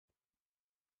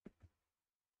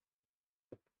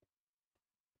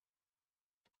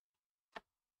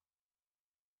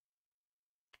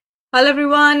Hello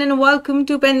everyone and welcome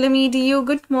to PendulumEdu.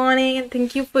 Good morning and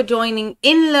thank you for joining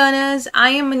in, learners.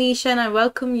 I am Manisha and I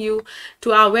welcome you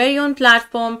to our very own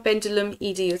platform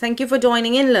PendulumEdu. Thank you for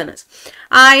joining in, learners.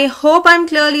 I hope I'm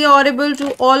clearly audible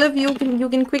to all of you. You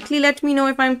can quickly let me know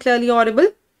if I'm clearly audible.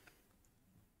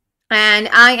 And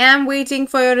I am waiting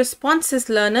for your responses,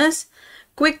 learners.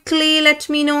 Quickly let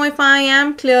me know if I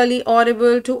am clearly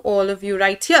audible to all of you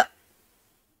right here.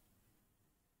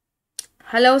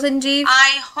 Hello Sanjeev.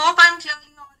 I hope I'm clearly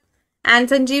audible. And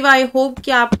Sanjeev, I hope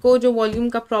कि आपको जो volume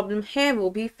का problem है वो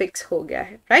भी fix हो गया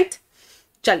है, right?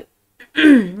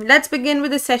 चलो, let's begin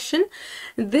with the session.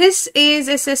 This is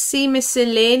SSC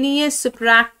miscellaneous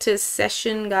practice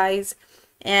session, guys,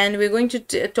 and we're going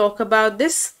to talk about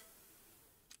this.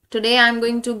 Today I'm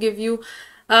going to give you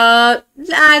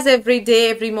as every day,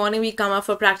 every morning we come up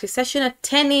for practice session at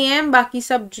 10 a.m. बाकी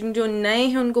सब जो नए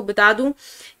हैं उनको बता दूं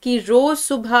कि रोज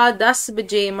सुबह 10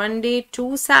 बजे Monday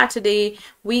to Saturday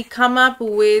we come up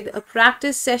with a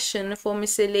practice session for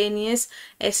miscellaneous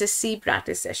SSC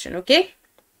practice session. Okay,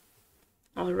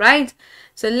 all right,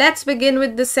 so let's begin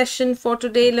with the session for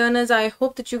today, learners. I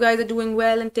hope that you guys are doing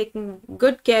well and taking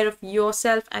good care of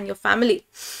yourself and your family.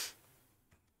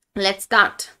 Let's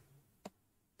start.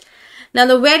 Now,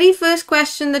 the very first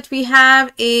question that we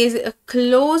have is a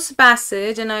close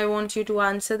passage, and I want you to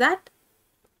answer that.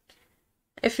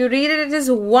 If you read it, it is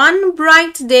one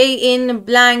bright day in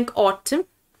blank autumn.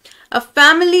 A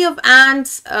family of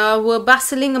ants were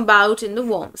bustling about in the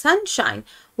warm sunshine.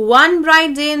 One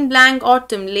bright day in blank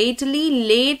autumn. Lately,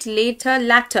 late, later,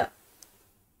 latter.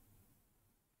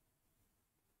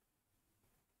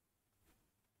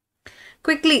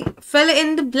 Quickly, fill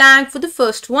in the blank for the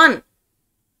first one.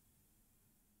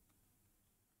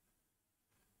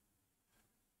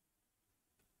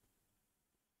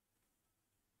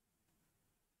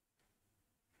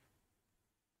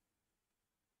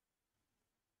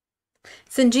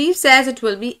 Sanjeev says it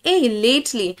will be A.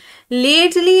 Lately.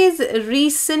 Lately is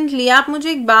recently. आप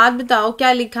मुझे एक बात बताओ,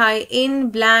 क्या लिखा है in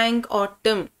blank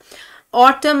autumn?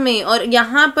 Autumn में, और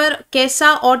यहाँ पर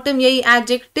कैसा autumn? यही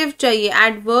adjective चाहिए,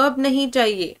 adverb नहीं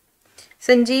चाहिए.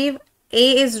 Sanjeev, A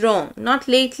is wrong. Not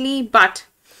lately, but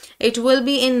it will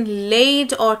be in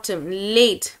late autumn.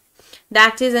 Late.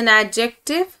 That is an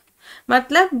adjective.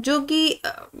 मतलब जो कि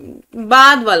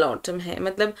बाद वाला ऑटम है,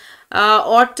 मतलब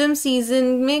ऑटम सीजन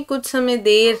में कुछ समय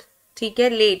देर, ठीक है,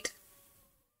 लेट,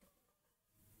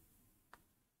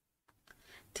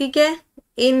 ठीक है,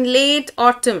 इन लेट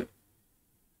ऑटम.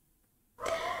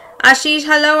 आशीष,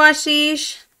 हेलो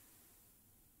आशीष.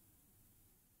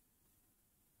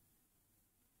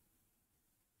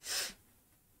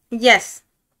 Yes,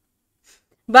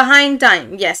 behind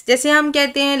time. यस, जैसे हम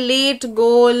कहते हैं लेट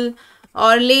गोल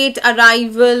और लेट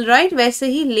अराइवल, राइट, वैसे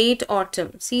ही लेट ऑटम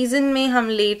सीजन में हम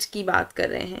लेट की बात कर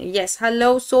रहे हैं. Yes,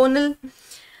 hello Sonal.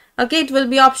 Okay, it will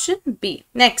be option B.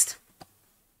 Next,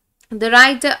 the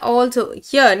writer also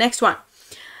here. Next one.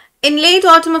 In late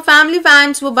autumn, a family of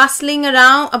ants were bustling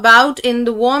about in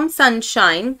the warm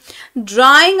sunshine,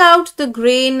 drying out the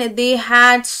grain they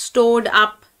had stored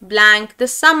up blank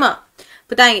the summer.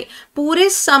 बताइए, पूरे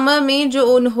summer में जो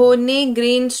उन्होंने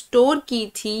grain store की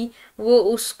थी वो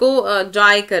उसको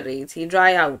dry कर रही थी,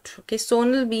 dry out. Okay,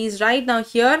 Sonal B is right. Now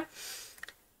here,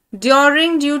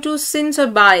 during, due to, since और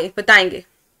बाय बताएंगे.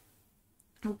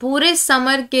 पूरे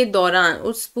समर के दौरान,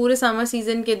 उस पूरे समर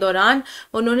सीजन के दौरान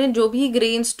उन्होंने जो भी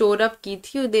ग्रेन स्टोर अप की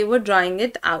थी दे वर drawing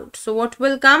it out. So what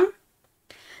will come?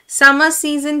 Summer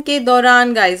season के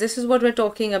दौरान, guys, this is what we are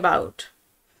talking about.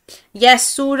 Yes,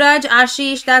 Suraj,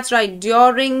 Ashish, that's right.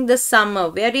 During the summer.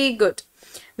 Very good.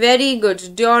 Very good.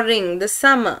 During the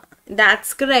summer.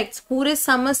 That's correct. पूरे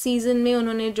summer season में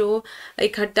उन्होंने जो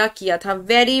इकट्ठा किया था.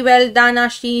 Very well done,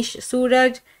 Ashish.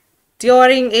 Suraj,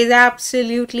 during is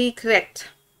absolutely correct.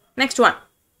 Next one.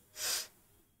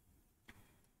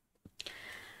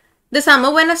 The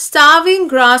summer when a starving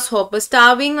grasshopper,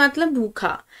 starving मतलब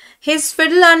भूखा, his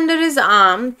fiddle under his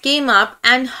arm, came up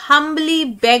and humbly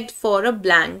begged for a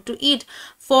blank to eat.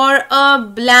 For a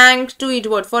blank to eat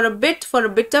what? For a bit, for a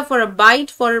bitter, for a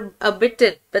bite, for a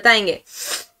bitten. बताएंगे.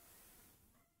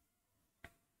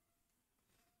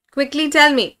 Quickly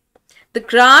tell me. The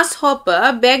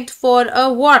grasshopper begged for a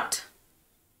what?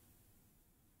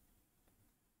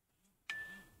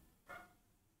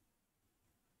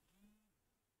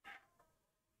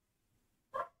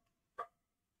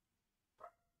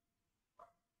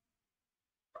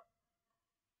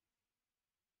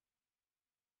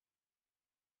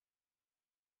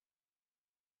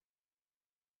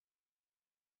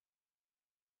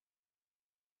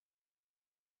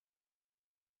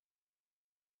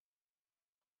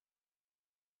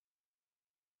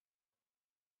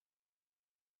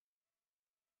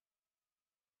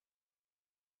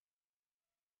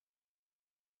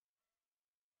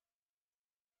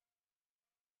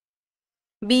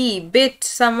 B, bit.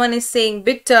 Someone is saying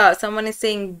bitter. Someone is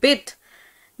saying bit.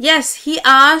 Yes, he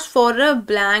asked for a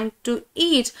blank to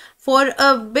eat. For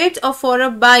a bit or for a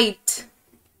bite?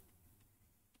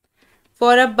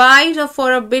 For a bite or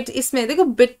for a bit? इसमें देखो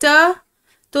bitter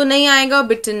तो नहीं आएगा और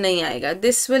bitter नहीं आएगा.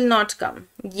 This will not come.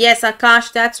 Yes,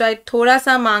 Akash, that's right. थोड़ा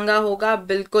सा मांगा होगा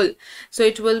बिल्कुल. So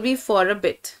it will be for a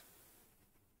bit.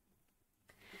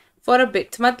 For a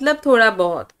bit मतलब थोड़ा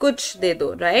बहुत कुछ दे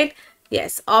दो, right?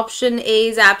 Yes, option A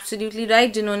is absolutely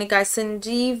right. जिन्होंने कहा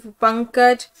Sanjeev,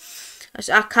 Pankaj,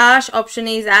 Akash, option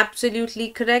A is absolutely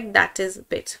correct. That is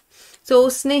bit. So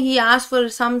उसने he asked for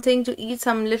something to eat,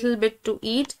 some little bit to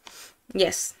eat.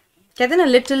 Yes. कहते हैं ना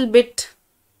little bit.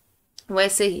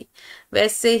 वैसे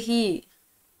ही.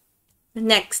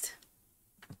 Next.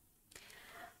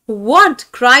 What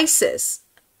cried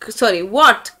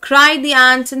the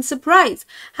ants in surprise?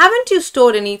 Haven't you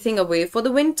stored anything away for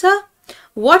the winter?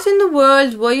 What in the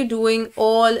world were you doing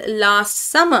all last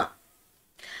summer?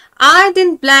 I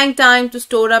didn't blank time to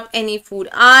store up any food.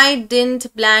 I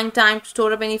didn't blank time to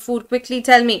store up any food. Quickly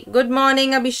tell me. Good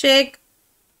morning, Abhishek.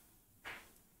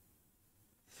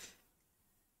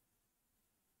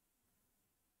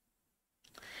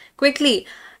 Quickly.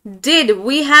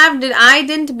 I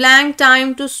didn't blank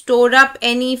time to store up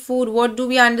any food. What do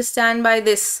we understand by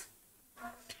this?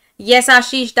 Yes,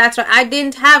 Ashish, that's right. I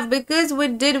didn't have, because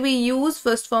with did we use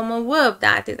first form of verb.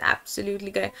 That is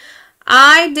absolutely correct.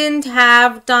 I didn't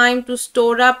have time to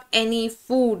store up any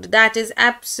food. That is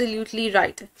absolutely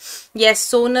right. Yes,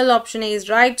 Sonal, option A is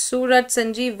right. Surat,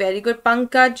 Sanjeev, very good.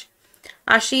 Pankaj,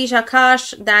 Ashish,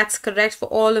 Akash, that's correct for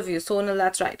all of you. Sonal,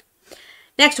 that's right.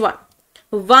 Next one.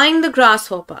 Vine the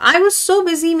grasshopper. I was so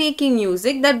busy making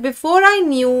music that before I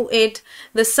knew it,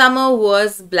 the summer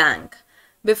was blank.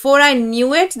 Before I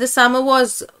knew it, the summer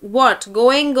was what?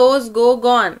 Going, goes, go,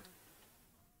 gone.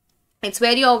 It's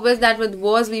very obvious that with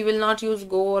was, we will not use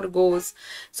go or goes.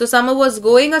 So summer was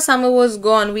going or summer was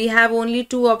gone. We have only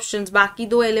two options. बाकी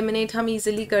दो eliminate हम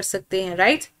easily कर सकते हैं,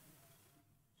 right?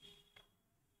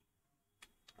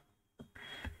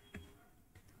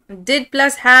 Did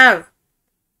plus have.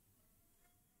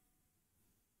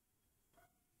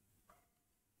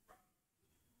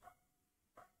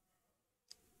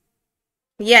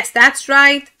 Yes, that's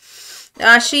right.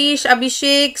 Ashish,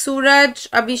 Abhishek, Suraj,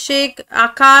 Abhishek,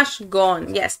 Akash,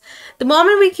 gone. Yes. The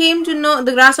moment we came to know,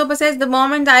 the grasshopper says, the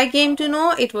moment I came to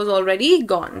know, it was already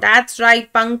gone. That's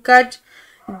right, Pankaj.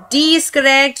 D is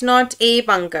correct, not A,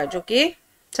 Pankaj. Okay.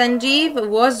 Sanjeev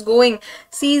was going.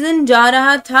 Season जा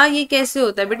रहा था, ये कैसे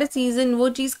होता है? बेटा season वो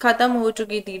चीज खत्म हो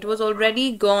चुकी थी. It was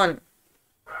already gone.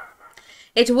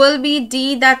 It will be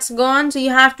D, that's gone. So you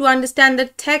have to understand the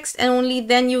text and only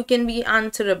then you can be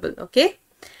answerable. Okay.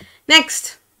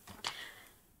 Next.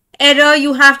 Error,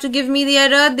 you have to give me the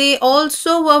error. They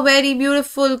also were very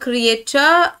beautiful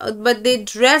creature, but they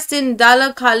dressed in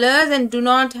duller colors and do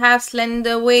not have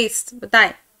slender waist.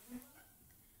 Batai.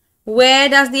 Where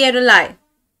does the error lie?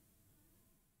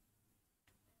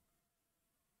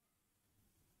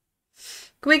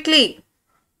 Quickly.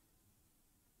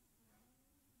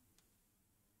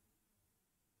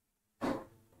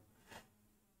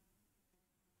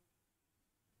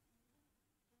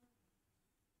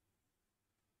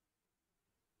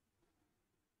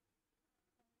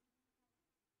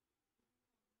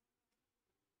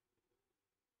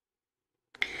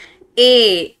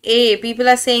 A. People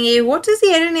are saying A. What is the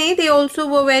error in A? They also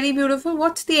were very beautiful.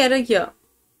 What's the error here?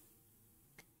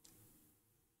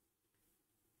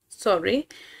 Sorry.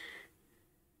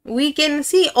 We can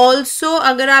see also,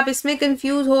 अगर आप इसमें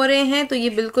confuse हो रहे हैं तो ये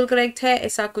बिल्कुल correct है,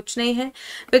 ऐसा कुछ नहीं है.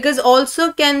 Because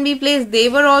also can be placed, they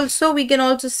were also, we can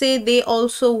also say they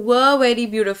also were very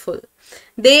beautiful.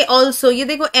 They also, ये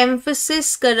देखो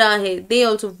emphasis कर रहा है, they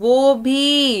also, वो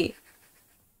भी,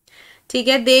 ठीक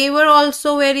है, they were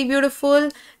also very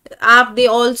beautiful. आप they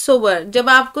also were. जब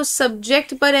आपको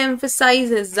subject पर emphasize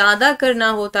ज़्यादा करना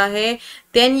होता है,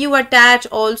 then you attach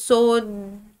also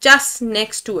just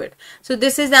next to it. So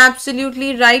this is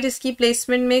absolutely right. इसकी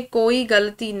placement में कोई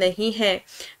गलती नहीं है.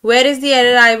 Where is the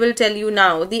error? I will tell you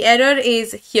now. The error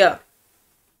is here.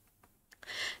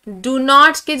 Do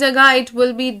not के जगह it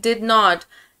will be did not.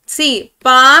 See,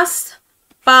 past.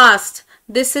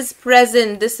 This is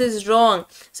present. This is wrong.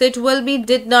 So it will be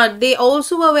did not. They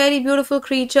also were very beautiful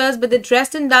creatures, but they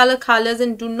dressed in duller colors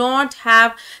and do not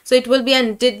have. So it will be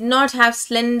and did not have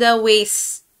slender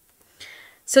waists.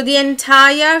 So the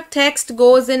entire text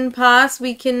goes in past.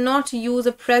 We cannot use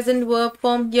a present verb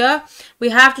form here. We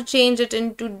have to change it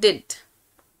into did.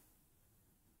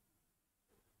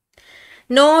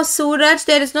 No, Suraj,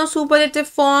 there is no superlative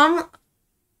form.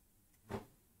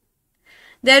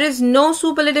 There is no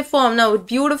superlative form. Now,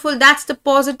 beautiful, that's the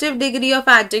positive degree of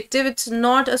adjective. It's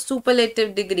not a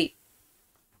superlative degree.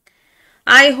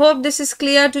 I hope this is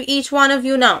clear to each one of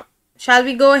you now. Shall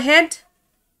we go ahead?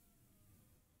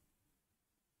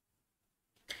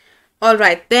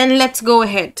 Alright, then let's go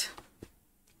ahead.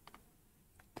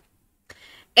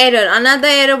 Error. Another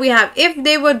error we have. If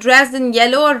they were dressed in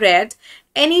yellow or red,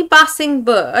 any passing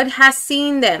bird has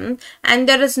seen them and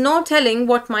there is no telling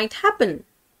what might happen.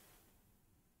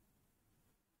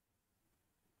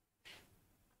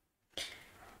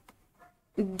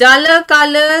 Duller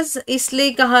colors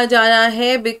इसलिए कहा जा रहा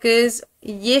है because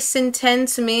ये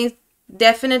sentence में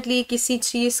definitely किसी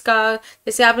चीज का,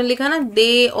 जैसे आपने लिखा ना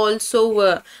they also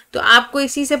were, तो आपको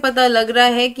इसी से पता लग रहा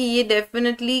है कि ये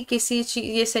definitely किसी चीज,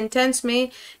 ये sentence में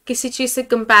किसी चीज से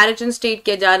comparison state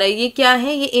किया जा रहा है. ये क्या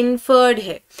है? ये inferred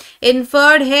है.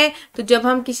 Inferred है तो जब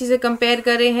हम किसी से compare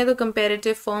कर रहे हैं तो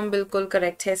comparative form बिल्कुल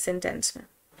correct है sentence में.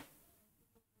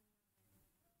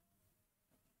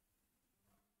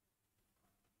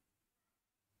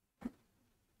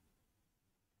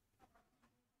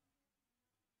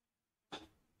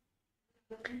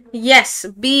 Yes,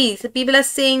 B. So people are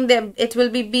saying that it will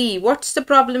be B. What's the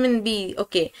problem in B?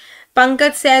 Okay.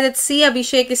 Pankaj says it's C.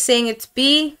 Abhishek is saying it's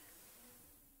B.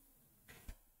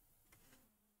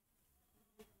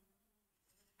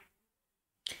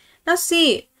 Now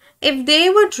see, if they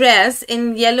were dressed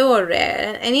in yellow or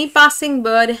red, any passing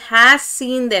bird has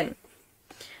seen them.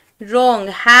 Wrong.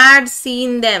 Had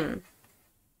seen them.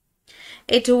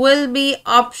 It will be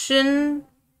option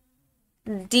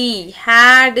D.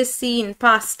 Had seen.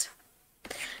 Past.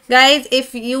 Guys,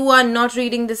 if you are not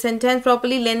reading the sentence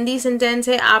properly, lengthy sentence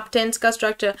hai, aap tense ka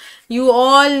structure. You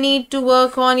all need to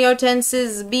work on your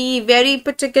tenses. Be very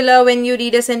particular when you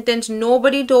read a sentence.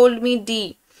 Nobody told me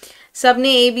D. Sabne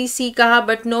A, B, C kaha,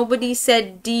 but nobody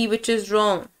said D, which is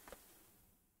wrong.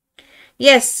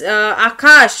 Yes,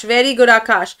 Akash, very good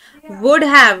Akash. Would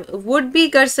have, would be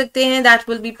kar sakte hain, that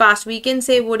will be past. We can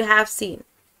say would have seen.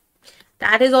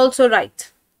 That is also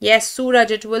right. Yes, Suraj,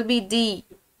 it will be D.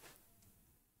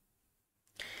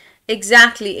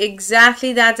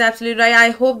 Exactly, that's absolutely right. I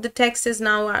hope the text is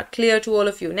now clear to all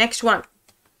of you. Next one.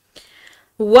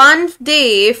 One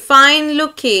day,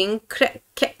 fine-looking,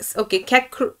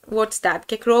 what's that?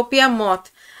 Cecropia moth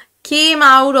came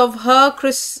out of her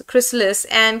chrysalis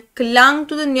and clung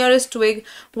to the nearest twig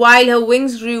while her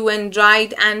wings grew and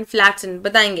dried and flattened.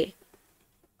 Batayenge.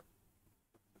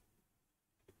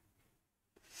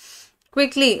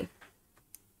 Quickly.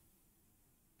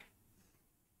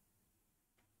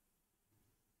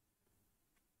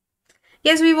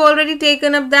 Yes, we've already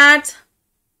taken up that.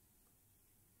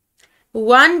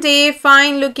 One day,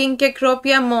 fine-looking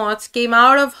Cecropia moth came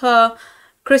out of her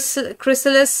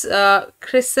chrysalis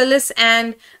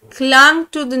and clung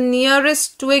to the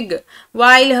nearest twig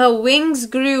while her wings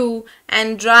grew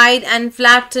and dried and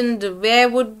flattened. Where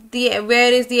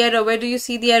is the error? Where do you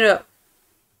see the error?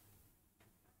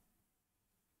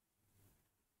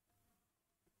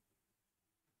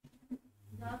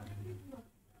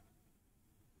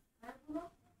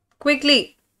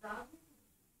 Quickly.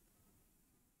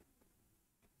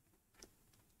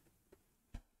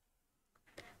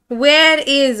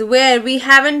 Where we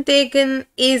haven't taken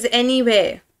is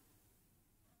anywhere.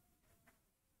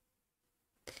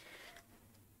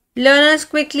 Learners,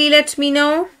 quickly let me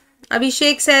know.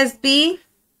 Abhishek says B.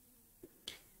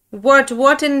 What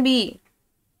in B?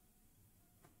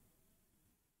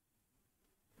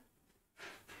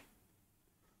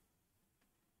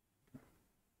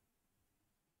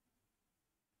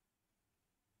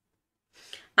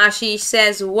 Ashish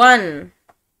says 1.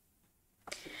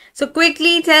 So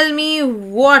quickly tell me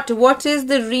what is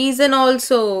the reason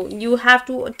also. You have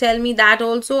to tell me that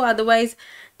also, otherwise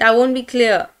that won't be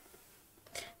clear.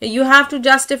 You have to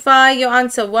justify your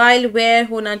answer. While, where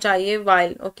hona chahiye,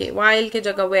 while. Okay, while ke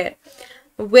jagah where.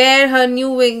 Where her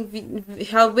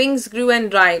wings grew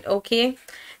and dried. Okay.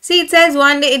 See, it says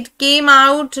one day it came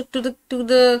out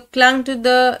clung to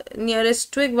the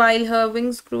nearest twig while her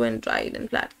wings grew and dried and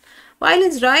flattened. While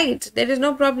is right. There is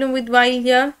no problem with while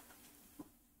here.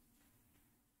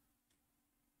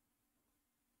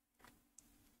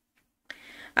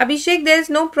 Abhishek, there is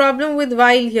no problem with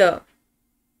while here.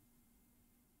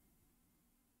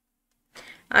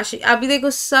 अभी देखो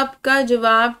सबका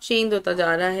जवाब change होता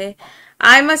जा रहा है.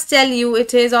 I must tell you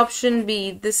it is option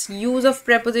B. This use of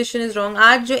preposition is wrong.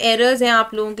 आज जो errors हैं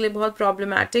आप लोगों के लिए बहुत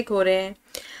problematic हो रहे हैं.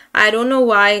 I don't know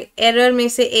why. Error में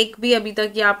से एक भी अभी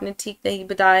तक ये आपने ठीक नहीं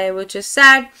बताया है, which is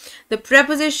sad. The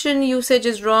preposition usage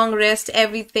is wrong. Rest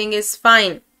everything is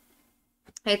fine.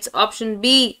 It's option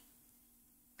B.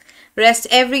 Rest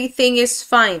everything is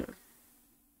fine.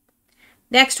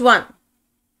 Next one.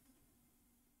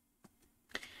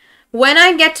 When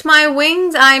I get my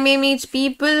wings, I may meet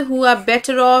people who are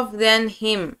better off than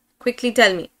him. Quickly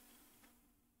tell me.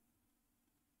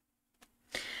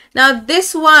 Now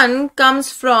this one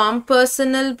comes from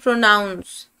personal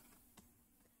pronouns.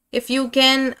 If you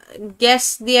can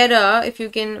guess the error, if you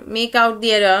can make out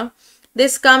the error,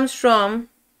 this comes from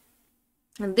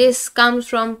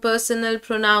personal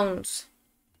pronouns.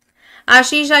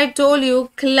 Ashish, I told you,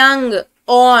 clung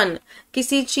on,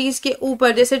 किसी चीज के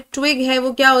ऊपर, जैसे twig है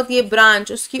वो क्या होती है,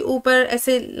 ब्रांच, उसके ऊपर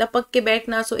ऐसे लपक के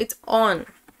बैठना, so it's on.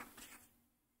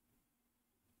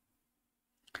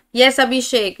 Yes,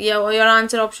 Abhishek, your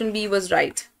answer option B was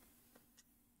right.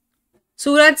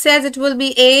 Suraj says it will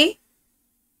be A.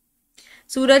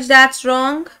 Suraj, that's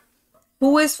wrong.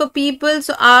 Who is for people,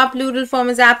 so our plural form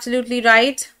is absolutely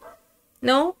right.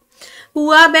 No.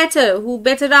 Who are better? Who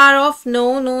better are off?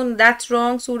 No, that's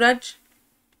wrong, Suraj.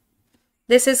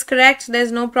 This is correct.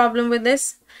 There's no problem with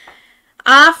this.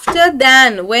 After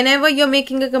than, whenever you're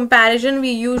making a comparison, we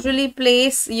usually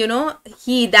place,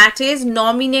 he. That is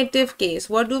nominative case.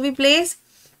 What do we place?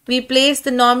 We place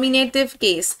the nominative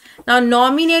case. Now,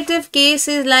 nominative case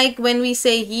is like when we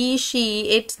say he, she,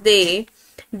 it, they.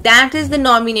 That is the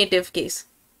nominative case.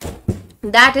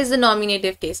 That is the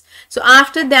nominative case. So,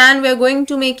 after than, we are going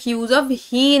to make use of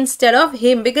he instead of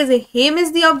him, because him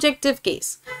is the objective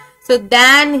case. So,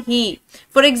 than he.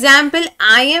 For example,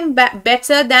 I am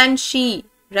better than she,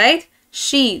 right?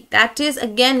 She. That is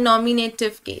again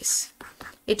nominative case.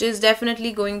 It is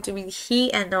definitely going to be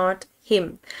he and not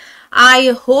him.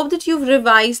 I hope that you've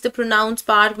revised the pronouns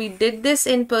part. We did this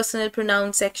in personal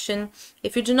pronoun section.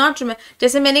 If you do not remember,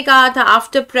 जैसे मैंने कहा था,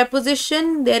 after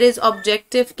preposition, there is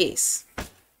objective case.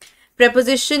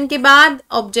 Preposition के बाद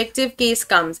objective case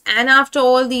comes. And after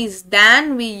all these,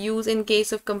 than we use in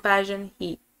case of comparison,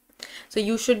 he. So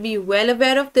you should be well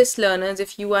aware of this, learners.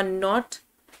 If you are not,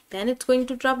 then it's going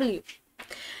to trouble you.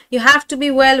 You have to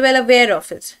be well aware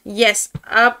of it. Yes.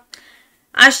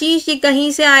 Ashish, ये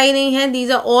कहीं से आए नहीं हैं. These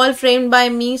are all framed by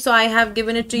me, so I have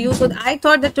given it to you. So I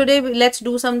thought that today let's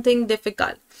do something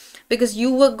difficult, because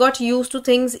you got used to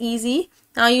things easy.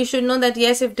 Now you should know that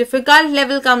yes, if difficult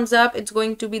level comes up, it's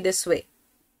going to be this way.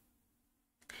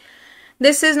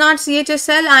 This is not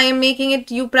CHSL. I am making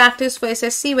it you practice for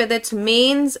SSC, whether it's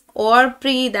mains or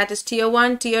pre, that is tier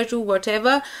 1, tier 2,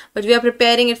 whatever. But we are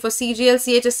preparing it for CGL,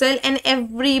 CHSL and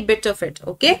every bit of it.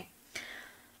 Okay.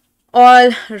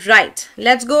 All right.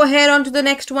 Let's go ahead on to the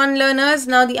next one, learners.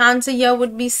 Now the answer here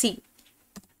would be C.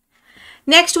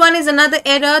 Next one is another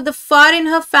error. The fur in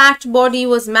her fat body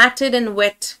was matted and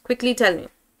wet. Quickly tell me.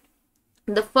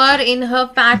 The fur in her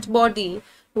fat body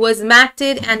was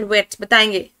matted and wet.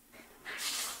 बताएंगे.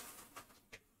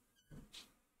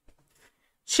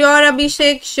 Sure,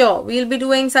 Abhishek, sure. We'll be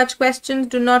doing such questions.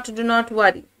 Do not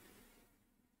worry.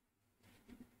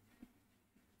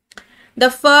 The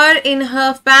fur in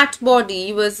her fat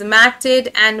body was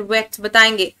matted and wet.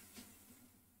 बताएंगे.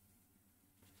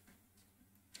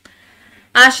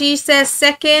 Ashish says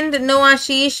second. No,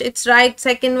 Ashish, it's right.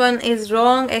 Second one is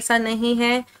wrong. ऐसा नहीं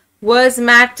है. Was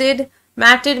matted.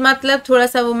 Matted मतलब थोड़ा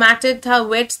सा वो matted था,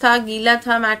 wet था, गीला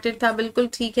था, matted था. बिल्कुल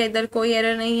ठीक है. इधर कोई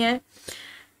error नहीं है.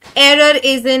 Error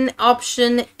is in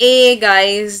option A,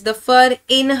 guys. The fur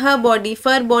in her body.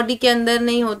 Fur body के अंदर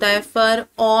नहीं होता है. Fur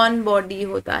on body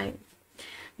होता है.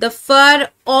 The fur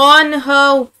on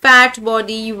her fat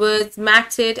body was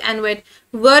matted and wet.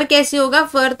 Were कैसे होगा?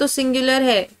 Fur तो singular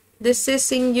है. This is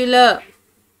singular.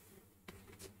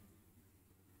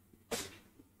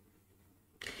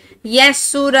 Yes,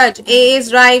 Suraj. A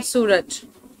is right, Suraj.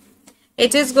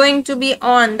 It is going to be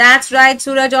on. That's right,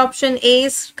 Suraj. Option A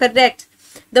is correct.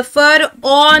 The fur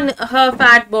on her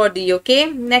fat body.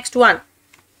 Okay. Next one.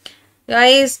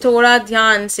 Guys, थोड़ा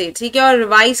ध्यान से, ठीक है, और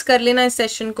revise कर लेना इस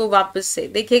session को वापस से.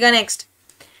 देखिएगा next.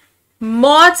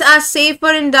 Moths are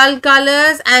safer in dull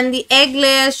colors and the egg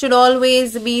layers should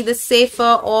always be the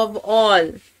safer of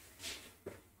all.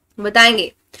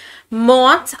 बताएंगे.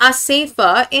 Moths are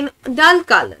safer in dull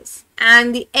colors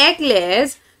and the egg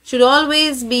layers should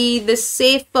always be the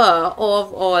safer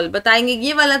of all. बताएंगे.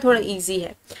 ये वाला थोड़ा easy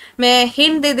है. मैं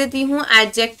hint दे देती हूँ.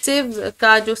 Adjective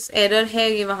का जो error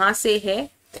है ये वहां से है.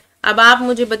 अब आप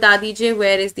मुझे बता दीजिए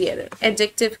where is the error.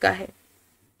 Adjective का है.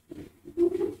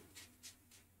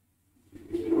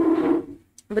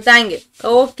 बताएंगे.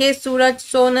 Okay, Suraj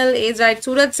Sonal is right.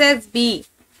 Suraj says B.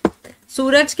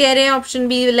 सूरज कह रहे हैं option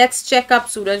B. Let's check up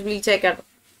Suraj. Please check करो.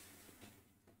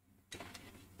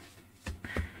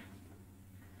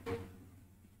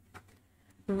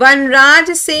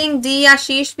 वनराज सेइंग डी.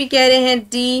 आशीष भी कह रहे हैं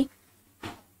D.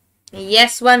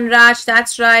 Yes Vanraj,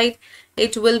 that's right.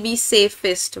 It will be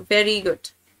safest. Very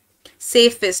good.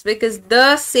 Safest, because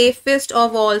the safest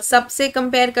of all, सबसे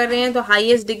compare कर रहे हैं तो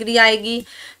हाईएस्ट डिग्री आएगी,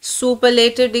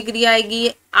 सुपरलेटिव डिग्री आएगी,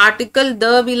 आर्टिकल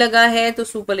द भी लगा है तो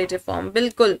सुपरलेटिव फॉर्म.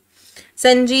 बिल्कुल.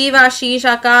 संजीव, आशीष,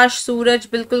 आकाश, सूरज,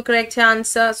 बिल्कुल करेक्ट है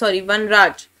answer. Sorry,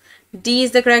 Vanraj, D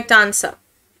is the correct answer.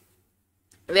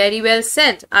 Very well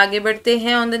said. आगे बढ़ते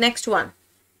हैं on the next one.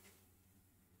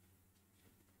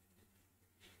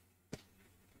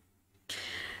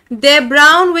 Their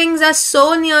brown wings are so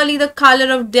nearly the color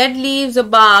of dead leaves or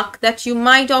bark that you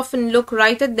might often look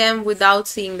right at them without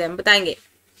seeing them. बताएंगे.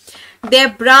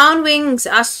 Their brown wings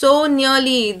are so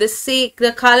nearly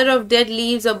the color of dead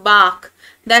leaves or bark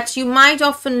that you might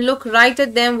often look right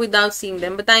at them without seeing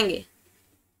them. बताएंगे.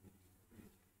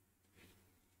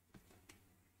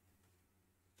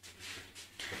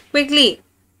 Quickly.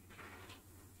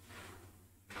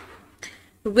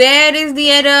 Where is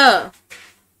the error?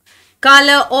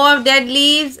 Color of dead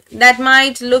leaves that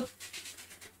might look.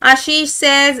 Ashish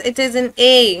says it is an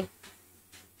A.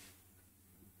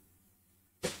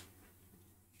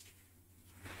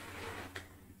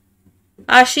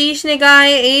 आशीष ने कहा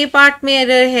है ए part में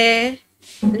error है.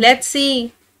 Let's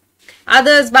see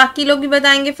others. बाकी लोग भी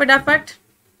बताएंगे फटाफट.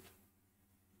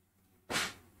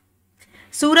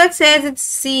 सूरज says it's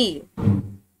C.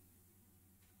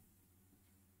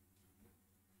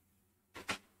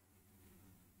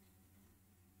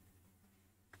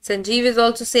 Sanjeev is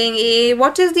also saying A.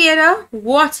 What is the error?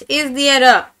 What is the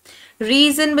error?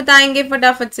 Reason बताएंगे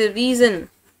फटाफट से. Reason.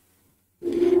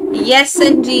 Yes,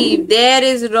 Sanjeev, there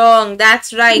is wrong.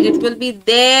 That's right. It will be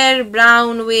their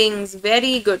brown wings.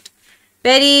 Very good.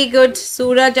 Very good.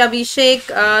 Suraj,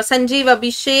 Abhishek, Sanjeev,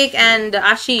 Abhishek and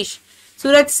Ashish.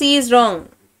 Suraj, C is wrong.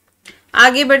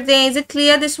 आगे बढ़ते हैं. Is it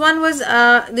clear? This one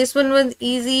was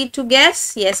easy to guess.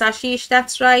 Yes, Ashish,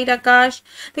 that's right. Akash,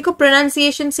 देखो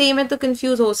pronunciation same है तो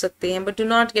confuse हो सकते हैं, but do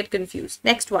not get confused.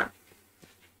 Next one.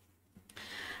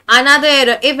 Another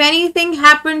error. If anything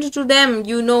happened to them,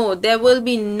 you know there will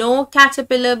be no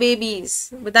caterpillar babies.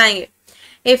 बताएंगे.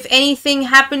 If anything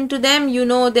happened to them, you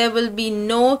know there will be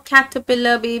no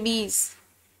caterpillar babies.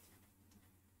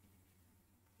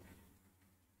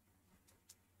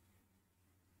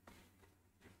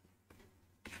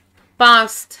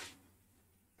 Past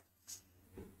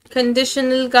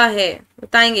conditional का है.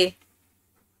 बताएंगे.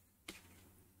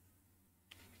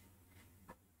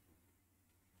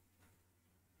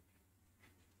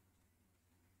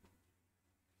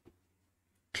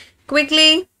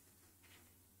 Quickly.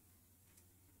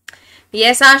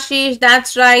 Yes, Ashish,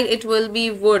 that's right. It will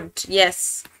be would.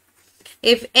 Yes.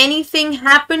 If anything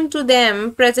happened to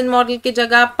them, present model की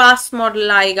जगह past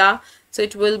model आएगा. So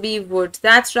it will be would.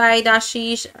 That's right,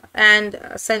 Ashish and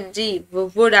Sanjeev.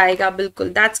 Would आएगा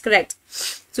बिल्कुल. That's correct.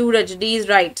 Suraj, D is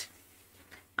right.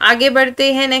 आगे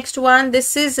बढ़ते हैं. Next one.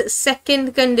 This is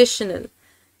second conditional.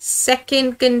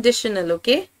 Second conditional.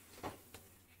 Okay.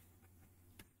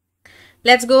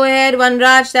 Let's go ahead.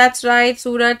 Vanraj, that's right.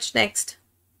 Suraj, next.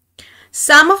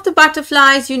 Some of the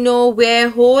butterflies, you know, wear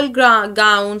whole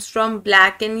gowns from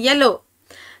black and yellow.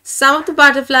 Some of the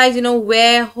butterflies, you know,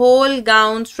 wear whole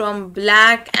gowns from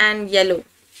black and yellow.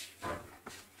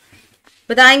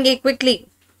 बताएंगे quickly.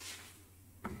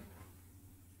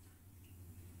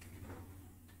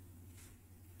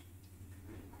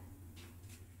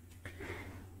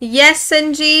 Yes,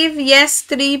 Sanjeev. Yes,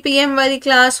 3 PM वाली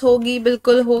class होगी,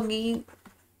 बिल्कुल होगी.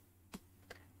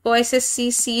 For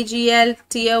SSC CGL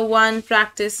Tier 1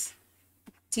 practice.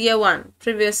 Tier 1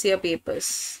 previous year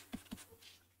papers.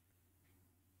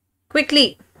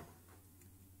 Quickly.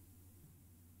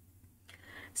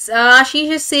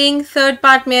 Ashish is saying third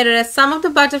part mirror. Some of the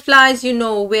butterflies, you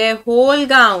know, wear whole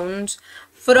gowns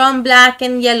from black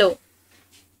and yellow.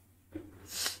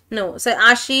 No. So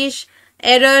Ashish,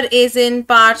 error is in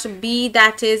part B,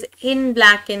 that is in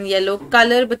black and yellow.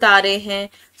 Color बता रहे हैं.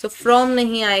 So from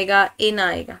नहीं आएगा, in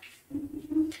आएगा.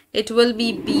 It will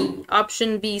be B.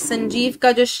 Option B. Sanjeev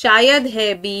का जो शायद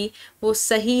है B, वो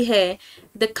सही है.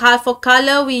 For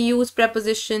color we use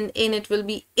preposition in. It will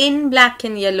be in black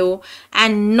and yellow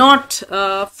and not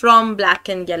from black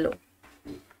and yellow.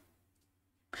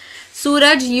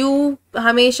 Suraj, you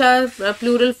हमेशा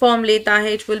plural form लेता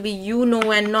है. It will be you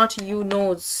know and not you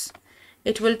knows.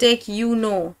 It will take you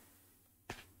know.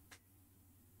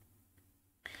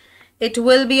 It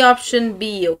will be option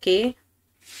B, okay?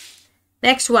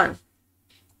 Next one.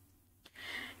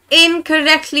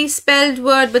 Incorrectly spelled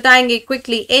word. बताएंगे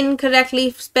quickly. Incorrectly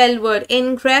spelled word.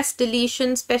 Ingress,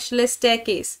 deletion, specialist,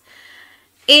 staircase.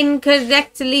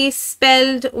 Incorrectly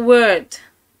spelled word.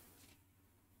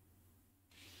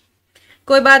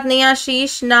 कोई बात नहीं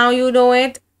आशीष. Now you know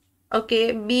it.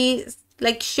 Okay. B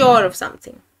like sure of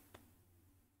something.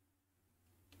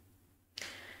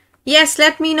 Yes,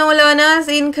 let me know, learners.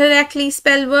 Incorrectly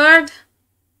spelled word.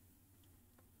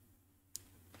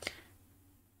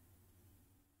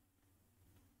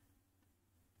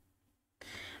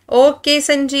 Okay,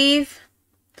 Sanjeev,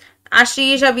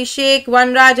 Ashish, Abhishek,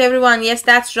 Vanraj, everyone. Yes,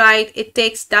 that's right. It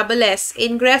takes double S.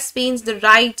 Ingress means the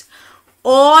right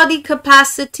or the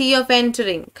capacity of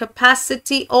entering.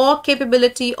 Capacity or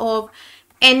capability of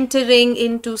entering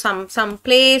into some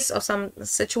place or some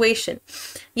situation.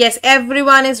 Yes,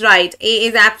 everyone is right. A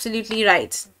is absolutely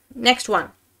right. Next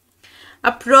one.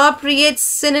 Appropriate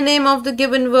synonym of the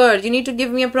given word. You need to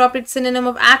give me appropriate synonym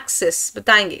of axis.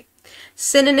 बताएंगे.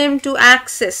 Synonym to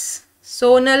axis.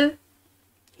 Sonal.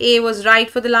 A was right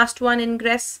for the last one.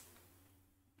 Ingress.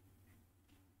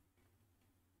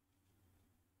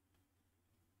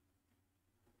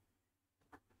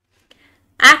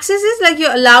 Axis is like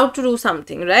you're allowed to do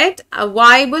something, right? A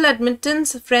viable,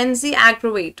 admittance, frenzy,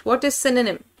 aggravate. What is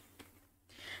synonym?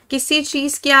 किसी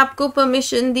चीज की आपको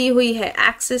permission दी हुई है,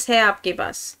 access है आपके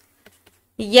पास.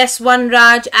 Yes,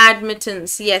 Vanraj,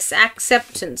 admittance. Yes,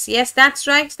 acceptance. Yes, that's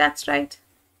right. That's right.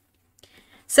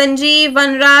 Sanjeev,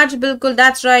 Vanraj, bilkul,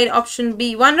 that's right. Option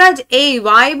B. Vanraj, A,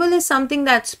 viable is something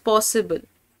that's possible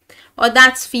or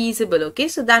that's feasible. Okay,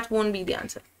 so that won't be the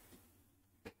answer.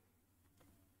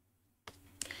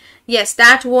 Yes,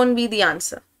 that won't be the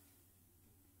answer.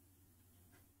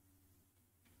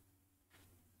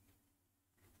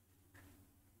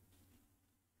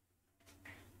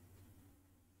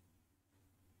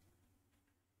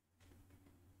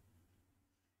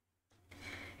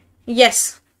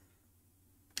 Yes.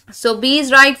 So B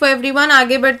is right for everyone.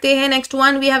 आगे बढ़ते हैं. Next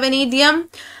one, we have an idiom.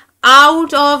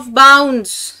 Out of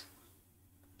bounds.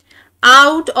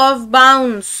 Out of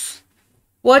bounds.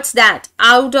 What's that?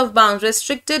 Out of bounds.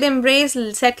 Restricted, embrace,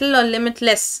 settle, or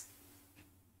limitless.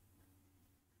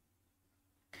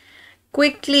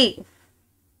 Quickly.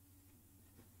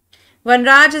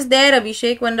 Vanraj is there,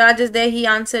 Abhishek. Vanraj is there. He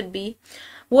answered B.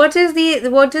 What is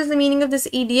the meaning of this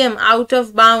idiom? Out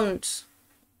of bounds.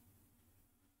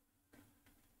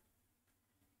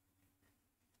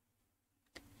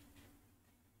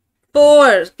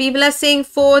 Four. People are saying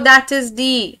 4. That is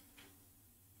D.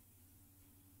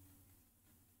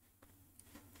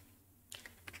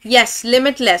 Yes,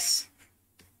 limitless.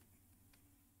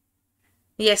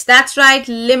 Yes, that's right.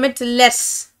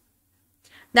 Limitless.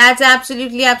 That's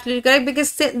absolutely correct,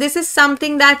 because this is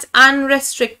something that's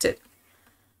unrestricted.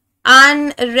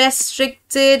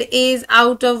 Unrestricted is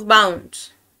out of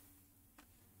bounds.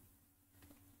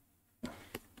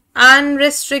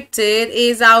 Unrestricted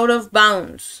is out of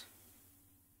bounds.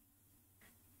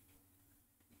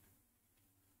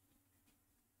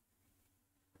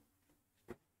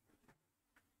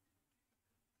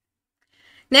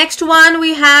 Next one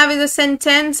we have is a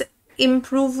sentence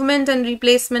improvement and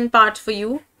replacement part for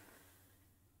you.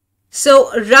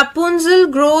 So, Rapunzel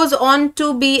grows on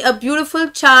to be a beautiful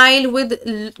child with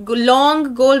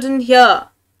long golden hair.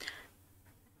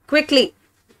 Quickly.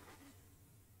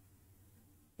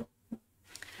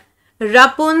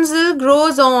 Rapunzel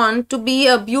grows on to be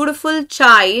a beautiful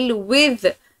child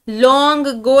with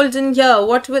long golden hair.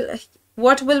 What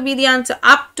will be the answer?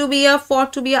 Up to be, a for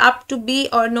to be, up to be,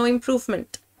 or no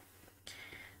improvement?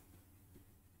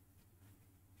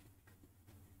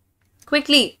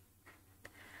 Quickly.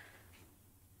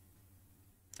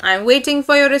 I'm waiting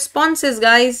for your responses,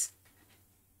 guys.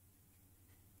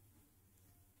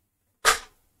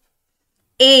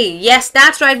 A. Yes,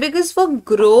 that's right. Because for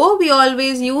grow, we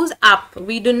always use up.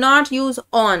 We do not use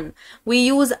on. We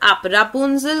use up.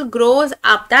 Rapunzel grows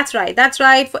up. That's right. That's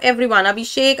right for everyone.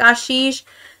 Abhishek, Ashish,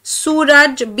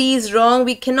 Suraj, B is wrong.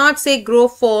 We cannot say grow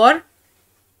for.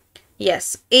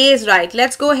 Yes, A is right.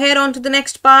 Let's go ahead on to the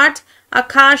next part.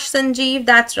 Akash, Sanjeev,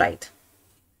 that's right.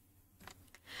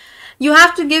 You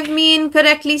have to give me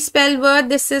incorrectly spelled word.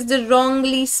 This is the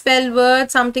wrongly spelled word.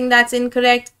 Something that's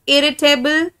incorrect.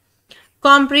 Irritable,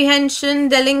 comprehension,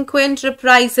 delinquent,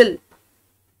 reprisal.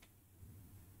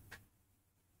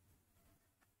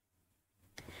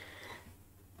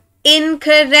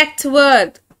 Incorrect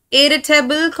word.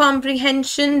 Irritable,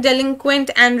 comprehension, delinquent,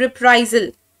 and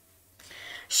reprisal.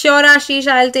 Sure, Ashish,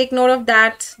 I'll take note of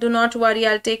that. Do not worry,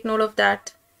 I'll take note of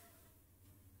that.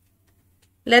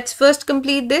 Let's first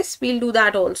complete this. We'll do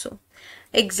that also.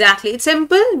 Exactly. It's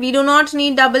simple. We do not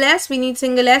need double S. We need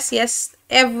single S. Yes,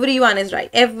 everyone is right.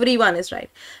 Everyone is right.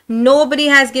 Nobody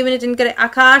has given it incorrect.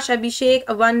 Akash, Abhishek,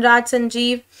 Vanraj,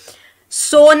 Sanjeev,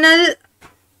 Sonal.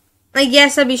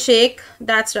 Yes, Abhishek.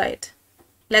 That's right.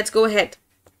 Let's go ahead.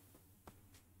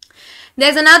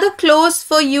 There's another clause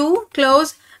for you.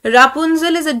 Clause.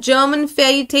 Rapunzel is a German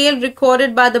fairy tale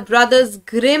recorded by the brothers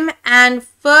Grimm and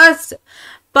first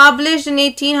published in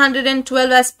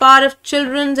 1812 as part of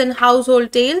children's and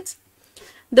household tales.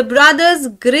 The brothers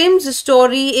Grimm's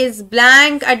story is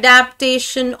blank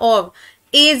adaptation of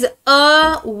is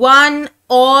a, one,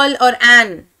 all or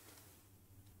an.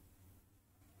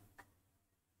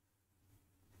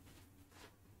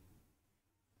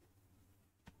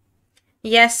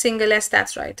 Yes, single S,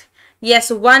 that's right.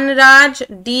 Yes, one Raj,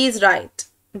 D is right.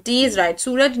 D is right.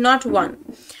 Suraj, not one.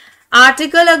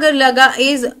 Article agar laga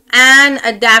is an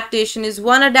adaptation. Is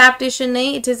one adaptation?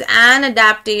 Nahi, it is an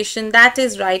adaptation. That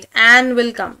is right. An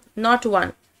will come, not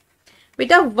one.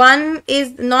 Beta, one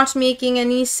is not making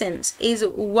any sense. Is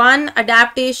one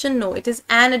adaptation? No, it is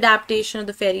an adaptation of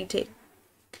the fairy tale.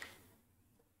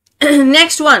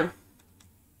 Next one.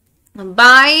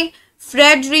 By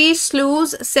Frederic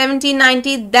Sluys,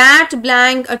 1790, that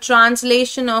blank a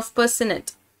translation of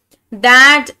personate.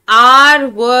 That are,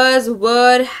 was,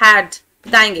 were, had.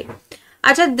 बताएंगे.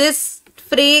 अच्छा, this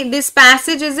phrase, this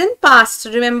passage is in past.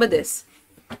 Remember this.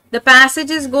 The passage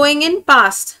is going in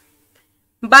past.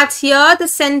 But here the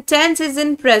sentence is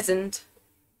in present.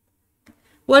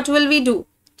 What will we do?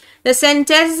 The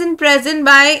sentence is in present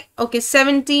by, okay,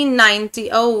 1790.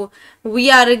 Oh, we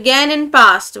are again in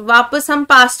past. वापस हम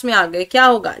past में आ गए. क्या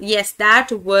होगा? Yes,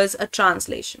 that was a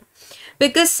translation.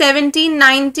 Because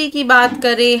 1790 की बात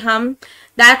करें हम,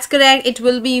 that's correct. It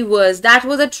will be was. That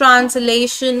was a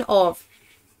translation of.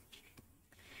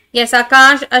 Yes,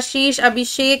 Akash, Ashish,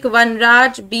 Abhishek,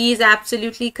 Vanraj, B is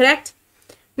absolutely correct.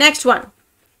 Next one.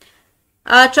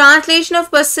 A translation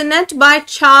of personate by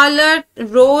Charlotte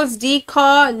Rose de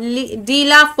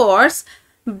la Force.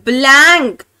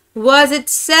 Blank was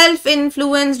itself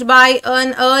influenced by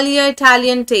an earlier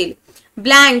Italian tale.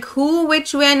 Blank, who,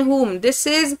 which, when, whom. This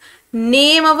is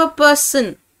name of a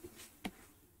person.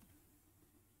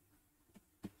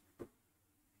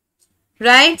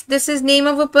 Right? This is name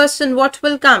of a person. What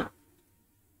will come?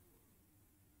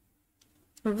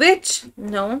 Which?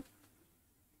 No.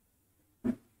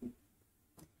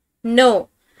 No.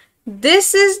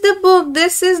 This is the book.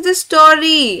 This is the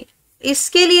story.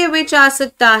 इसके लिए which आ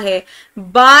सकता है.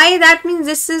 By, that means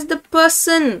this is the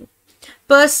person.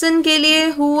 Person के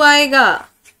लिए who आएगा.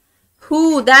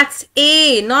 Who, that's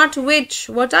A, not which.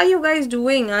 What are you guys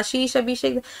doing? Ashish,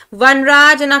 Abhishek,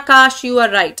 Vanraj and Akash, you are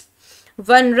right.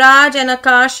 Vanraj and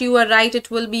Akash, you are right.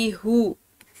 It will be who.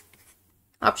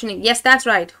 Option A. Yes, that's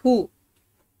right. Who.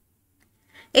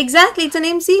 Exactly. It's a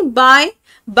name. See, by.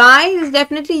 By is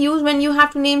definitely used when you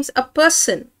have to name a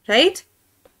person, right?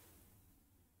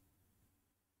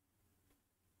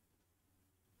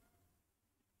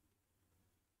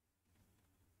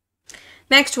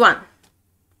 Next one.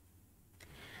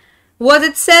 Was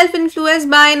itself influenced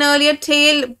by an earlier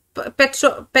tale,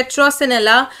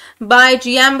 Petrosinella, by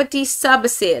Giambattista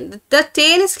Basile. The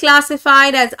tale is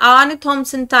classified as Arne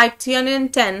Thompson type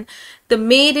 310, The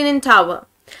Maiden in Tower.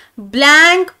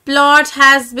 Blank plot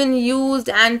has been used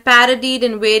and parodied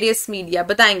in various media.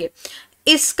 बताएंगे.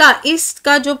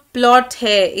 इसका जो plot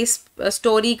है, इस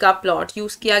story का plot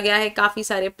use किया गया है काफी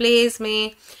सारे प्लेस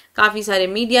में, काफी सारे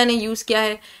मीडिया ने यूज किया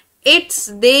है. इट्स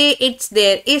दे, इट्स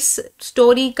देयर, इस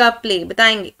स्टोरी का प्ले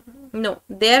बताएंगे. No,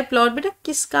 there plot. बेटा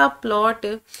किसका plot?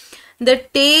 The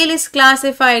tell is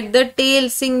classified. The tell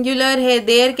singular है.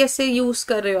 देयर कैसे यूज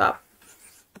कर रहे हो आप?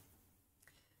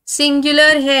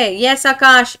 Singular है. Yes,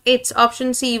 Akash. It's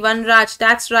option C. Vanraj.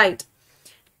 That's right.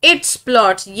 Its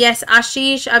plot. Yes,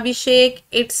 Ashish, Abhishek.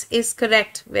 It's is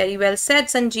correct. Very well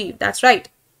said, Sanjeev. That's right.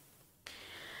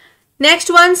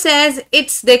 Next one says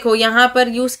it's. देखो यहाँ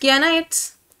पर use किया ना it's.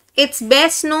 Its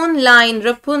best known line,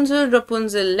 Rapunzel,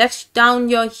 Rapunzel, let down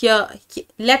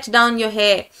your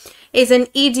hair, is an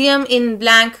idiom in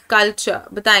blank culture.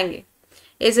 बताएंगे.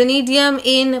 Is an idiom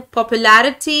in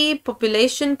popularity,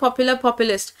 population, popular,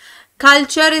 populist.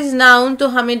 Culture is noun, तो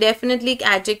हमें definitely एक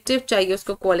adjective चाहिए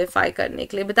उसको qualify करने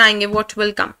के लिए. बताएंगे what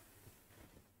will come.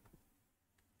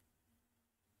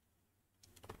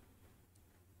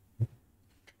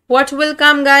 What will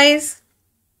come, guys?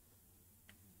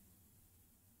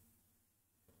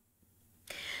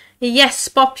 Yes,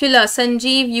 popular.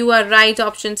 Sanjeev, you are right.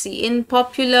 Option C. In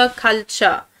popular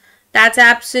culture. That's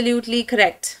absolutely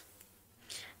correct.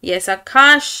 Yes,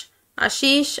 Akash,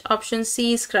 Ashish, option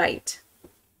C is right.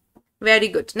 Very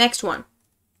good. Next one.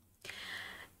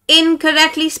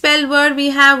 Incorrectly spelled word.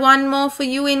 We have one more for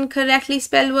you. Incorrectly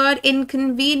spelled word.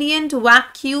 Inconvenient,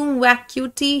 vacuum,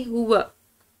 vacuity, hoover.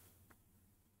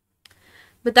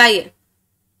 बताइए.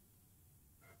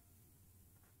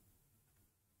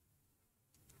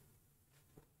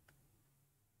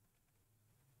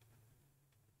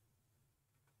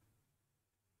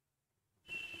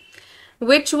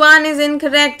 Which one is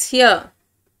incorrect here?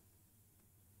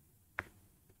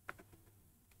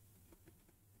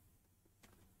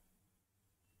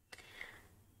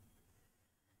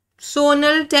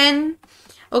 Sonal, 10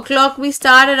 o'clock we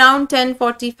start, around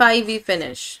 10:45 we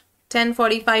finish.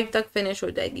 10:45 तक finish हो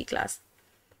जाएगी class.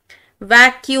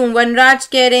 Vacuum, वनराज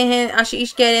कह रहे हैं,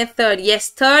 आशीष कह रहे हैं third.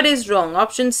 Yes, third is wrong.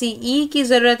 Option C, ई की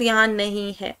जरूरत यहां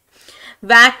नहीं है.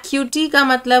 वैक्यूटी का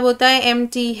मतलब होता है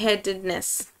empty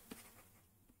headedness.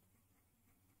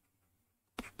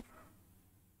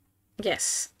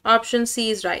 Yes, option C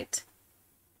is right.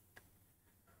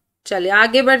 चलिए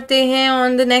आगे बढ़ते हैं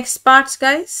on the next parts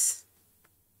guys.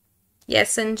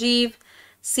 Yes Sanjeev,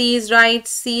 C is right,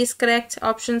 C is correct,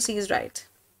 option C is right.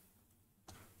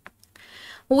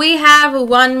 We have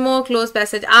one more close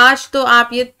passage. आज तो आप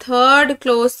ये थर्ड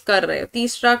क्लोज कर रहे हो,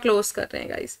 तीसरा क्लोज कर रहे हैं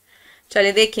गाइस.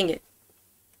 चलिए देखेंगे.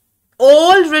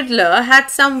 Old Riddler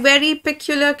had some very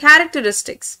peculiar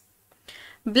characteristics.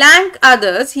 Blank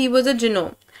others, he was a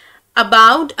genome.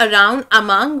 About, around,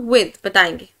 among, with.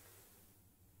 बताएंगे.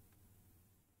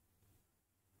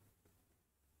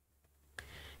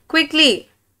 Quickly.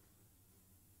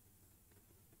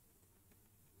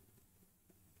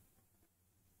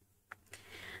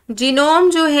 जीनोम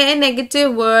जो है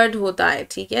नेगेटिव वर्ड होता है,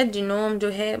 ठीक है. जीनोम जो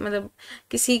है मतलब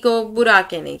किसी को बुरा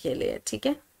कहने के लिए, ठीक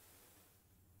है.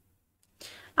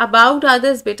 अबाउट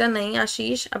अदर्स बेटा नहीं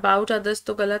आशीष, अबाउट अदर्स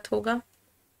तो गलत होगा.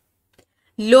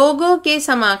 लोगों के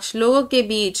समक्ष, लोगों के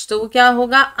बीच, तो वो क्या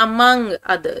होगा? Among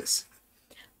others.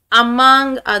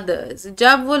 अमंग अदर्स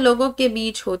जब वो लोगों के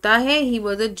बीच होता है, ही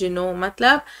वॉज अ जीनोम,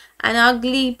 मतलब एन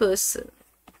अगली पर्सन.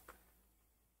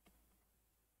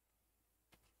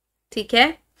 ठीक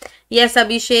है. यस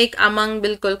अभिषेक, अमंग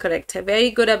बिल्कुल करेक्ट है. Very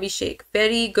good Abhishek,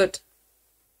 very good.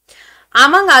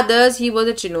 Among others he was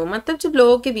a genome, मतलब जब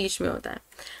लोगों के बीच में होता है.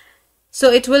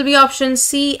 So it will be option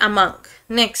C, among.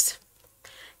 Next.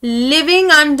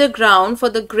 Living underground for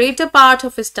the greater part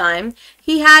of his time,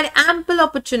 he had ample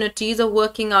opportunities of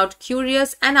working out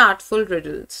curious and artful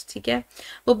riddles. ठीक है,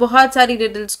 वो बहुत सारी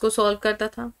riddles को solve करता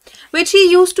था, which he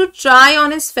used to try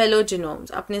on his fellow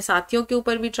genomes. अपने साथियों के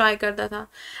ऊपर भी try करता था.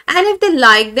 And if they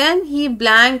liked them, he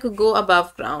blank go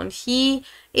above ground. He,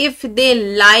 if they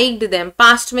liked them,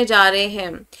 past में जा रहे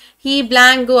हैं, he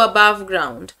blank go above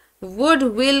ground.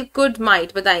 Would, will, could,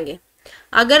 might. बताएंगे.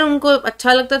 अगर उनको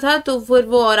अच्छा लगता था तो फिर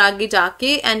वो और आगे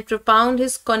जाके and propound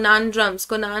his conundrums.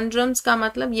 conundrums का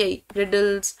मतलब यही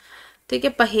riddles, ठीक है,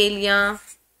 पहेलियां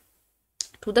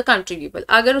to the country people.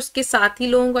 अगर उसके साथी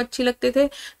लोगों को अच्छी लगते थे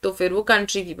तो फिर वो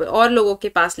country people और लोगों के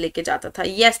पास लेके जाता था.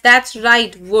 yes that's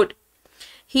right, would.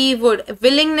 he would.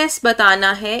 willingness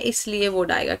बताना है इसलिए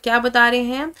would आएगा. क्या बता रहे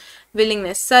हैं?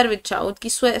 willingness, सर्विच्छा, उसकी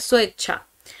स्वेच्छा.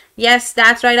 Yes,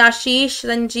 that's right, Ashish,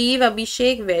 Sanjeev,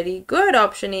 Abhishek, very good.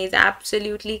 Option A is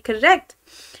absolutely correct.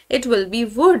 It will be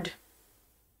would.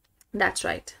 That's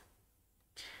right.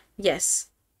 Yes.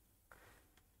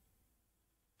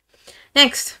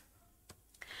 Next.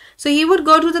 So he would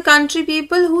go to the country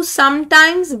people who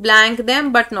sometimes blank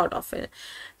them but not often.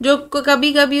 जो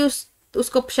कभी कभी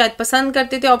उसको शायद पसंद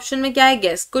करते थे. Option में क्या है?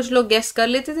 गेस. कुछ लोग गेस कर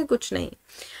लेते थे, कुछ नहीं.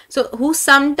 So who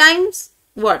sometimes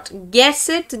what? Guess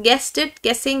it, guessed it,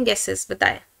 guessing, guesses.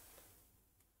 बताए.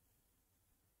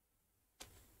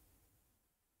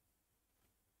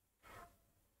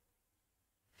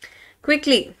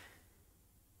 Quickly.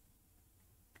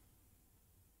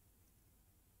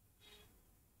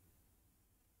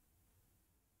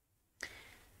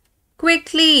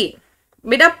 Quickly.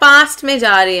 बेटा पास्ट में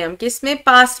जा रहे हैं हम. किस में?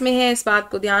 पास्ट में है, इस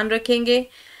बात को ध्यान रखेंगे.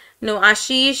 नो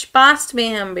आशीष, पास्ट में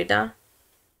है हम बेटा.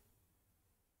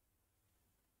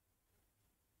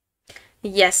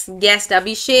 Yes, guessed.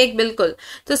 अभिषेक बिल्कुल.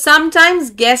 तो sometimes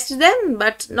guessed them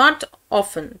but not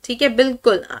often. ठीक है,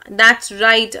 बिल्कुल. That's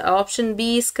right. Option B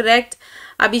is correct.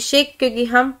 अभिषेक, क्योंकि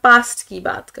हम past की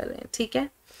बात कर रहे हैं. ठीक है,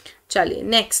 चलिए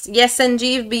next. Yes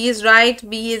Sanjeev, B is right.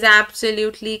 B is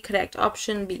absolutely correct.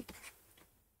 Option B.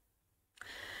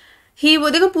 ही वो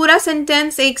देखो पूरा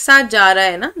सेंटेंस एक साथ जा रहा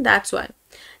है ना, that's why.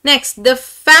 Next, the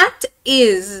fact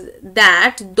is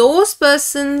that those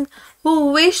persons who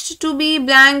wished to be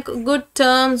blank good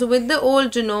terms with the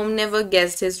old genome never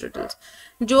guessed his riddles.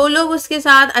 जो लोग उसके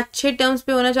साथ अच्छे टर्म्स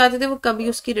पे होना चाहते थे वो कभी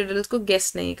उसकी रिडल्स को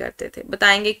गेस नहीं करते थे.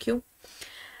 बताएंगे क्यों?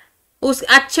 उस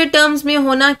अच्छे टर्म्स में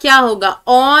होना क्या होगा?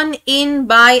 On, in,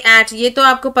 bye, eight. ये तो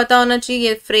आपको पता होना चाहिए,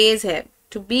 ये फ्रेज है.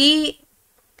 To be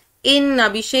in.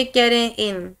 अभिषेक कह रहे हैं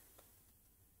इन.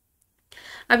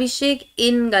 अभिषेक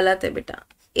इन गलत है बेटा.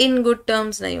 इन गुड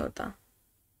टर्म्स नहीं होता.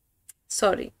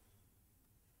 सॉरी,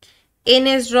 इन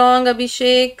इज रॉन्ग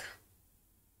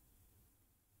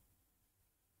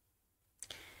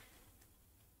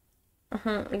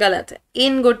गलत है,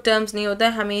 इन गुड टर्म्स नहीं होता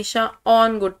है, हमेशा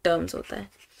ऑन गुड टर्म्स होता है।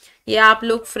 ये आप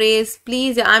लोग phrase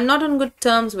please, I am not on good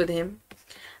terms with him,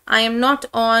 I am not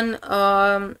on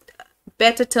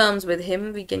better terms with him,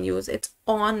 we can use it's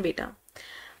on बेटा।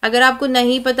 अगर आपको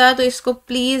नहीं पता तो इसको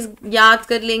प्लीज याद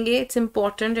कर लेंगे, it's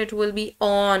important, it will be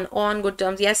on good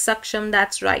terms. Yes सक्षम,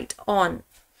 that's right, on,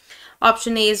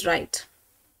 option A is right,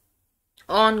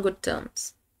 on good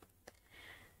terms.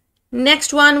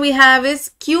 Next one we have is,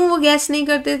 क्यों वो गैस नहीं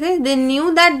करते थे? They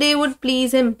knew that they would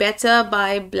please him better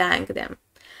bye blank them.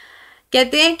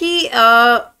 कहते हैं कि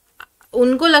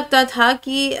उनको लगता था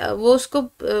कि वो उसको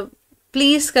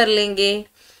प्लीज कर लेंगे,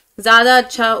 ज्यादा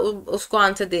अच्छा उसको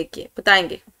आंसर दे के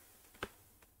बताएंगे,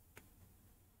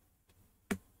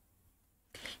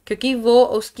 क्योंकि वो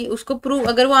उसको प्रूव,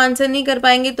 अगर वो आंसर नहीं कर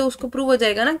पाएंगे तो उसको प्रूव हो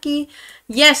जाएगा ना कि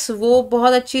यस वो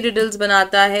बहुत अच्छी रिडल्स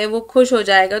बनाता है, वो खुश हो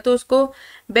जाएगा, तो उसको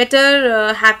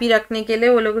बेटर हैप्पी रखने के लिए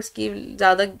वो लोग उसकी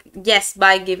ज्यादा, yes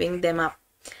by giving them up.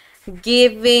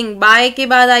 Giving, bye के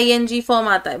बाद आईएनजी फॉर्म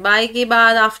आता है, बाय के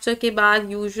बाद आफ्टर के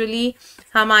बाद यूजुअली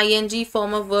हम आईएनजी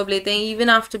फॉर्म ऑफ वर्ब लेते हैं, इवन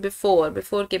आफ्टर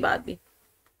बिफोर के बाद भी।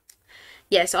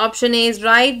 Yes option A is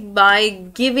right, by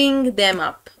giving them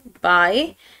up,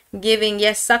 by giving.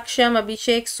 Yes सक्षम,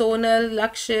 अभिषेक, सोनल,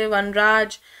 लक्ष्य,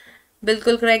 वनराज,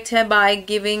 बिल्कुल करेक्ट है, by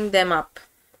giving them up.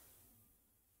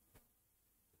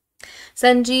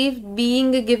 Sanjeev,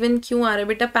 being given क्यों आ रहा है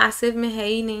बेटा? पैसिव में है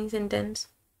ही नहीं सेंटेंस,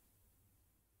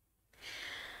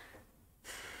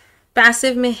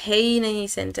 पैसिव में है ही नहीं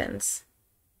sentence.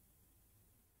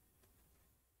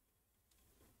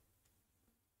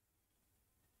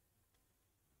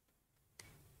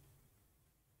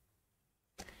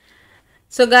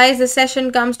 So guys, the session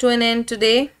comes to an end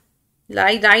today.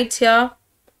 Right here.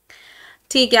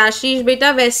 ठीक है आशीष बेटा,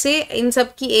 वैसे इन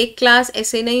सब की एक क्लास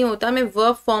ऐसे नहीं होता, मैं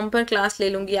वर्ब फॉर्म पर क्लास ले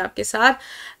लूंगी आपके साथ,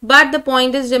 बट द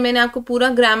पॉइंट इज जब मैंने आपको पूरा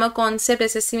ग्रामर कॉन्सेप्ट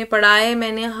एसएससी में पढ़ाया है,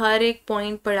 मैंने हर एक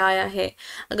पॉइंट पढ़ाया है।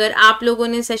 अगर आप लोगों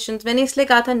ने सेशंस, मैंने इसलिए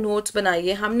कहा था नोट्स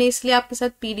बनाइए, हमने इसलिए आपके साथ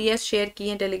पीडीएफ शेयर की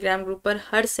है टेलीग्राम ग्रुप पर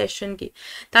हर सेशन की,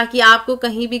 ताकि आपको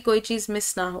कहीं भी कोई चीज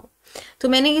मिस ना हो। तो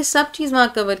मैंने ये सब चीज वहां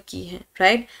कवर की है,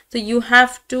 राइट? तो you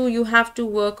have to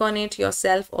work on it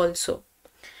yourself also.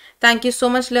 Thank you so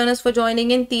much learners for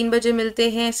joining in. 3 बजे मिलते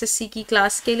हैं एसएससी की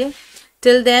क्लास के लिए।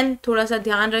 टिल देन थोड़ा सा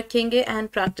ध्यान रखेंगे एंड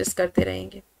प्रैक्टिस करते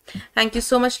रहेंगे। Thank you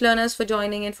so much learners for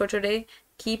joining in for today.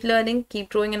 Keep learning, keep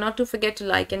growing, and not to forget to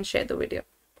like and share the video.